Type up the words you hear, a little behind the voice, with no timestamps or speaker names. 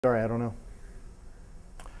Sorry, I don't know.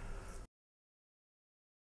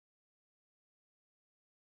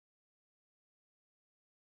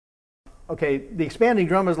 Okay, the expanding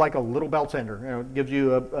drum is like a little belt sander. You know, it gives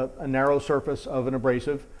you a narrow surface of an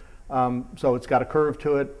abrasive. So it's got a curve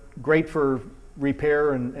to it. Great for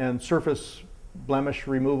repair and surface blemish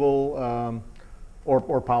removal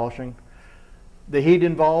or polishing. The heat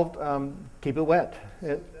involved, keep it wet.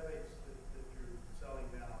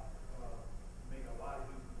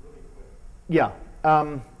 Yeah.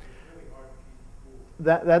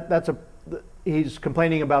 He's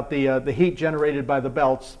complaining about the heat generated by the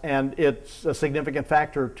belts, and it's a significant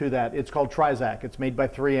factor to that. It's called Trizac. It's made by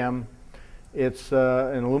 3M. It's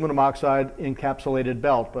an aluminum oxide encapsulated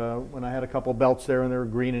belt. When I had a couple belts there and they were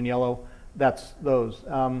green and yellow, that's those.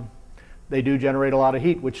 They do generate a lot of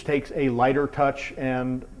heat, which takes a lighter touch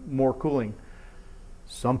and more cooling.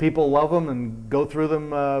 Some people love them and go through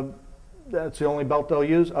them. That's the only belt they'll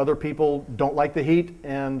use. Other people don't like the heat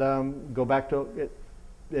and go back to it.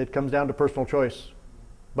 It comes down to personal choice.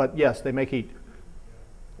 But yes, they make heat.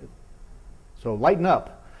 So lighten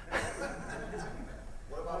up.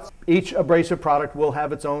 Each abrasive product will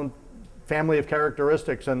have its own family of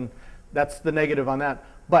characteristics, and that's the negative on that.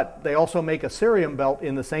 But they also make a cerium belt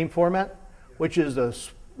in the same format, which is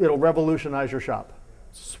it'll revolutionize your shop.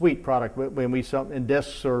 Sweet product. When we sell in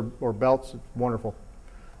discs or belts, it's wonderful.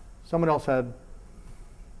 Someone else had?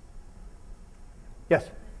 Yes.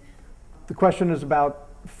 The question is about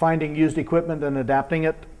finding used equipment and adapting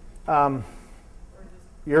it.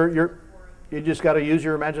 You just got to use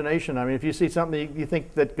your imagination. I mean, if you see something you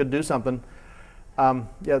think that could do something, yeah,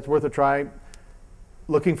 it's worth a try.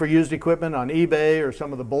 Looking for used equipment on eBay or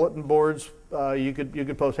some of the bulletin boards, you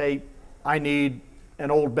could post, hey, I need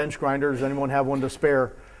an old bench grinder. Does anyone have one to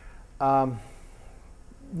spare?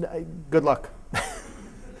 Good luck.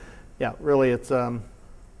 Yeah, really, it's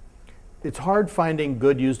hard finding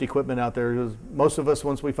good used equipment out there, because most of us,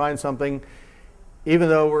 once we find something, even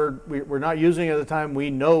though we're not using it at the time, we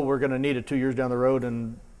know we're going to need it 2 years down the road,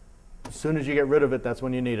 and as soon as you get rid of it, that's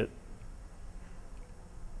when you need it.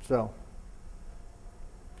 So, all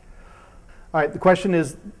right, the question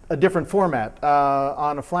is a different format.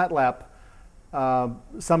 On a flat lap,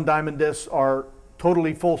 some diamond discs are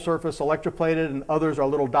totally full surface electroplated, and others are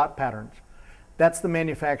little dot patterns. That's the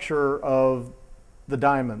manufacturer of the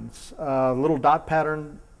diamonds. Little dot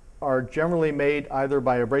pattern are generally made either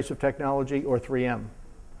by Abrasive Technology or 3M.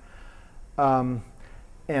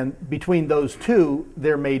 And between those two,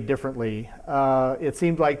 they're made differently. It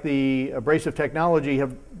seems like the Abrasive Technology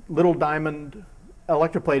have little diamond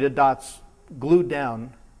electroplated dots glued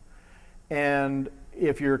down, and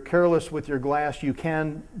if you're careless with your glass, you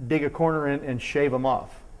can dig a corner in and shave them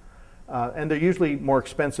off. And they're usually more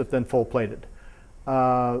expensive than full plated.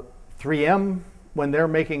 3M, when they're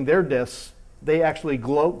making their discs, they actually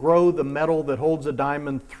grow the metal that holds a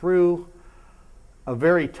diamond through a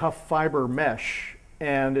very tough fiber mesh,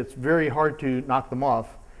 and it's very hard to knock them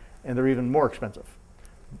off, and they're even more expensive.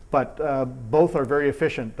 But both are very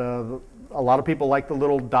efficient. A lot of people like the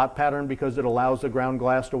little dot pattern because it allows the ground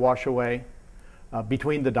glass to wash away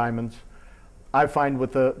between the diamonds. I find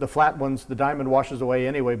with the flat ones, the diamond washes away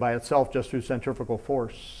anyway by itself just through centrifugal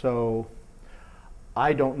force. So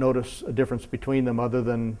I don't notice a difference between them other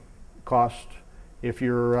than cost. If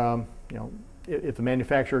you're, you know, if the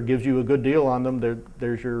manufacturer gives you a good deal on them,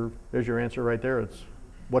 there's your answer right there. It's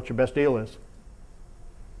what your best deal is.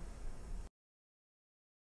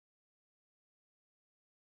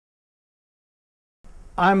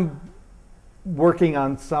 I'm working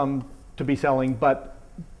on some to be selling, but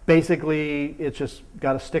basically it's just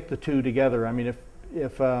got to stick the two together. I mean,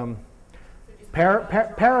 if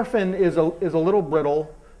paraffin is a little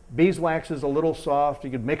brittle, beeswax is a little soft,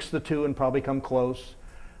 you could mix the two and probably come close.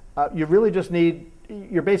 You really just need,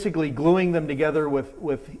 you're basically gluing them together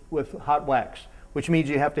with hot wax, which means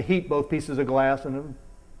you have to heat both pieces of glass and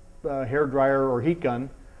a hair dryer or heat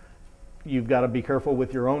gun. You've got to be careful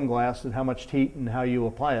with your own glass and how much heat and how you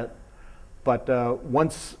apply it. But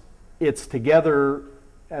once it's together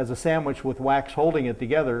as a sandwich with wax holding it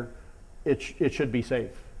together, it should be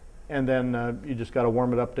safe. And then you just got to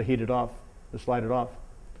warm it up to heat it off, to slide it off.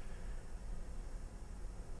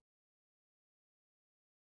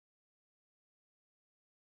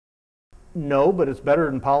 No, but it's better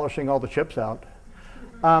than polishing all the chips out.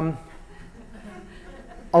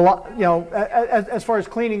 A lot, you know, as far as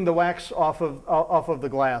cleaning the wax off of the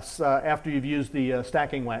glass after you've used the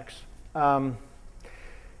stacking wax. Yeah,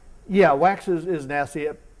 wax is nasty.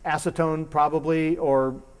 Acetone probably,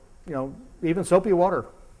 or you know, even soapy water.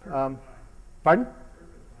 Pardon?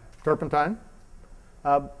 Turpentine.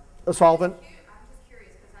 A solvent. I'm just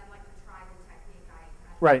curious because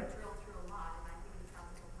Right. drill through a lot, and I think it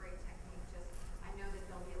sounds like a great technique. Just, I know that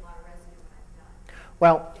there'll be a lot of residue when I'm done.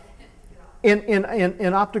 Well,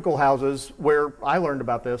 in optical houses, where I learned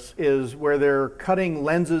about this is where they're cutting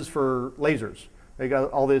lenses for lasers. They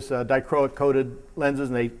got all these dichroic coated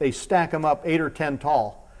lenses, and they stack them up 8 or 10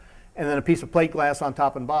 tall, and then a piece of plate glass on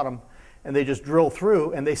top and bottom, and they just drill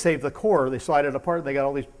through, and they save the core. They slide it apart, and they got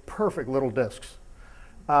all these perfect little discs.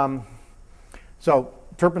 So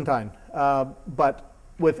turpentine, but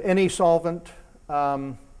with any solvent,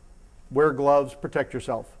 wear gloves, protect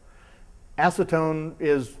yourself. Acetone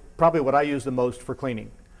is probably what I use the most for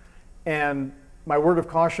cleaning. And my word of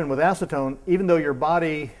caution with acetone, even though your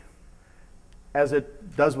body, as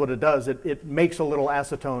it does what it does, it makes a little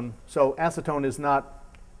acetone. So acetone is not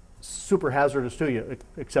super hazardous to you,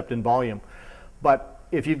 except in volume. But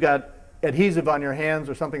if you've got adhesive on your hands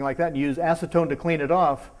or something like that, and you use acetone to clean it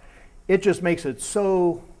off, it just makes it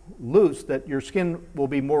so loose that your skin will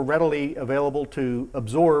be more readily available to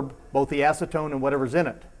absorb both the acetone and whatever's in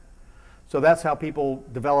it. So that's how people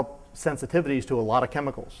develop sensitivities to a lot of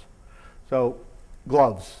chemicals. So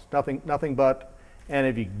gloves, nothing but. And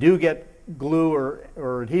if you do get glue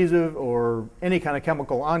or adhesive or any kind of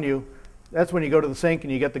chemical on you, that's when you go to the sink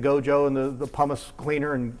and you get the Gojo and the pumice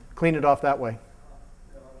cleaner and clean it off that way.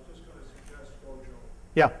 Yeah, I was just going to suggest Gojo.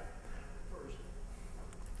 Yeah. First.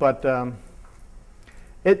 But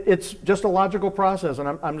it's just a logical process, and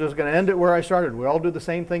I'm just going to end it where I started. We all do the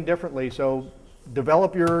same thing differently, so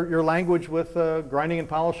develop your language with grinding and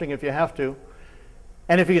polishing if you have to.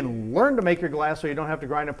 And if you can learn to make your glass so you don't have to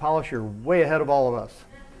grind and polish, you're way ahead of all of us.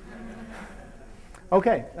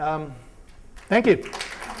 Okay, thank you.